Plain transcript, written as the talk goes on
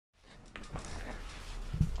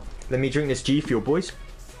Let me drink this G Fuel, boys.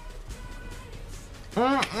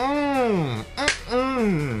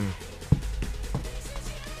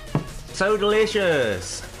 So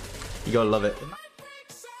delicious. You gotta love it.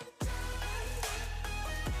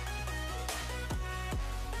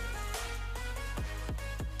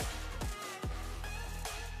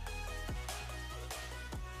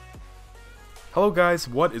 Hello guys,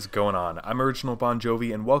 what is going on? I'm Original Bon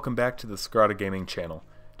Jovi and welcome back to the Skirata Gaming channel.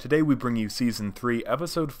 Today we bring you Season 3,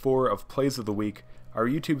 Episode 4 of Plays of the Week, our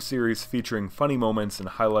YouTube series featuring funny moments and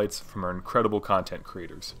highlights from our incredible content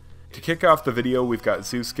creators. To kick off the video, we've got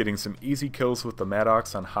Zeus getting some easy kills with the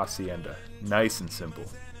Maddox on Hacienda. Nice and simple.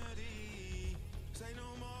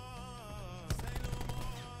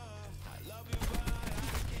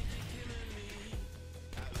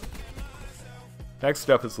 Next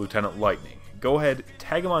up is Lieutenant Lightning. Go ahead,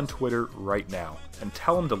 tag him on Twitter right now, and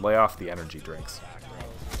tell him to lay off the energy drinks.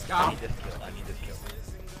 I need this kill.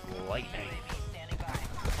 Lightning.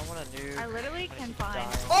 I want a new. I literally can find.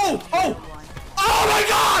 Oh! Oh! Oh my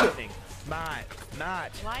god!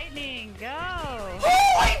 Not. Lightning, go!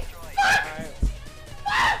 Holy fuck!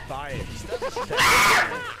 Five.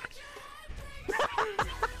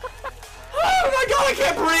 Oh my god, I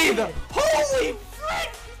can't breathe! Holy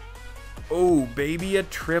frick! Oh, baby, a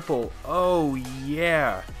triple. Oh,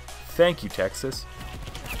 yeah. Thank you, Texas.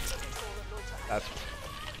 That's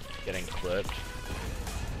getting clipped.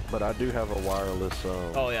 But I do have a wireless.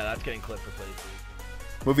 Oh yeah, that's getting clipped for plays.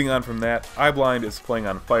 Moving on from that, Eyeblind is playing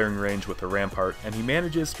on firing range with the Rampart, and he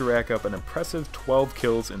manages to rack up an impressive 12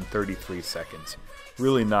 kills in 33 seconds.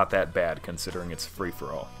 Really not that bad considering it's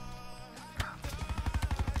free-for-all.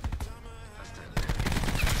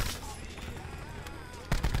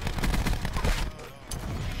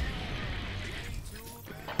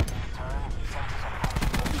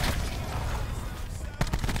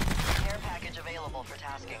 Care package available for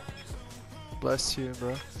tasking. Bless you,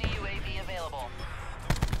 bro. CUAV available.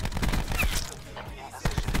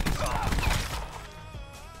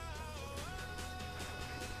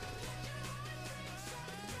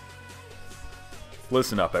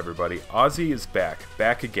 Listen up, everybody. Ozzy is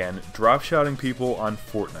back again, drop-shotting people on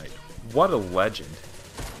Fortnite. What a legend.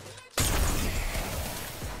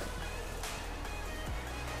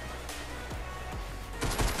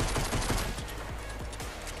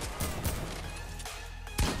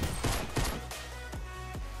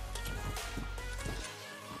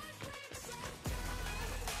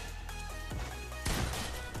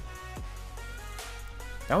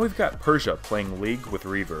 Now we've got Persia playing League with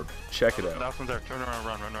Reverb. Check it out. Last one's there. Turn around,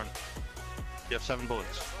 run. You have 7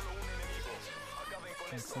 bullets.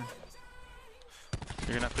 You're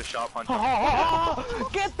gonna have to shot punch.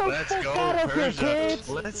 Get the fuck out of here, kids!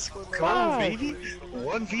 Let's go, baby!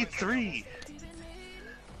 1v3!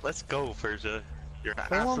 Let's go, Persia. You're an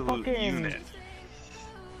absolute unit.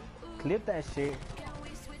 Clip that shit.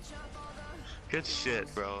 Good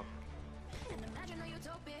shit, bro.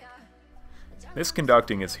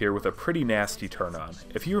 Misconducting is here with a pretty nasty turn-on.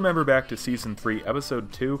 If you remember back to Season 3,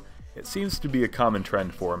 Episode 2, it seems to be a common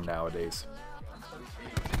trend for him nowadays.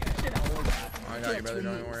 I got you, brother,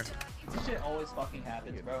 don't even worry. This shit always fucking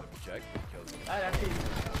happens, bro. Check. That actually is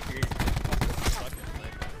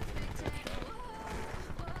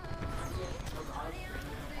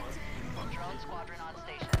Drone squadron on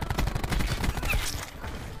station.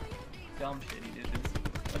 dumb shitty, dude.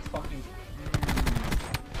 That's fucking.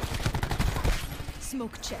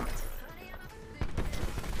 Smoke checked.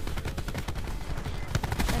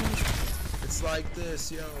 It's like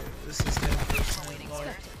this, yo. This is 10% mark,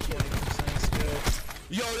 20% skill.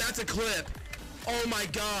 Yo, that's a clip. Oh my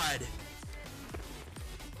god.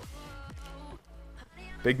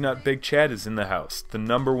 Big Nut Big Chad is in the house, the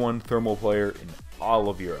 #1 thermal player in all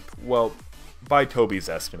of Europe. Well, by Toby's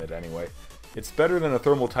estimate anyway. It's better than a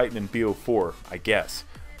Thermal Titan in BO4, I guess.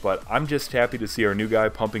 But I'm just happy to see our new guy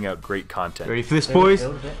pumping out great content. Ready for this, boys?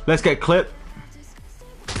 Let's get clipped.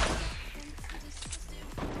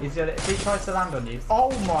 If he tries to land on you,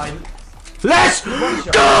 oh my! Let's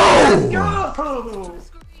go!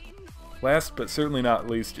 Last but certainly not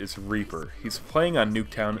least is Reaper. He's playing on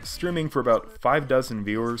Nuketown, streaming for about 6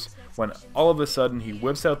 viewers, when all of a sudden he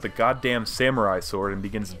whips out the goddamn samurai sword and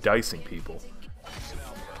begins dicing people.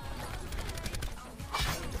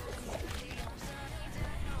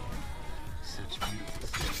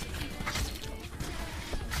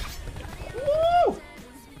 Woo!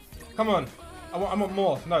 Come on. I want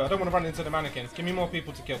more. No, I don't want to run into the mannequin. Give me more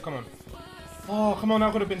people to kill. Come on. Oh, come on.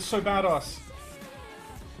 That would have been so badass.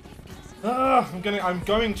 I'm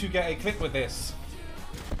going to get a clip with this.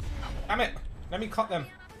 Damn it. Let me cut them.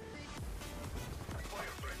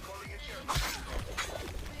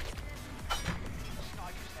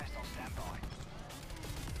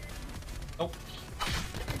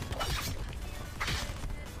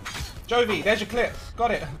 Jovi, there's your clip.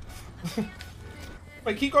 Got it.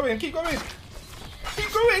 Wait, keep going, keep going.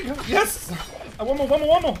 Keep going. Yes. One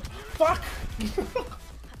more. Fuck.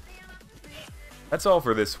 That's all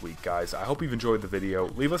for this week, guys. I hope you've enjoyed the video.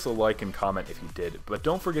 Leave us a like and comment if you did, but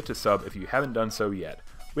don't forget to sub if you haven't done so yet.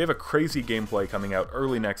 We have a crazy gameplay coming out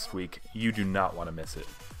early next week. You do not want to miss it.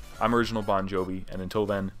 I'm Original Bon Jovi, and until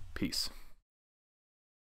then, peace.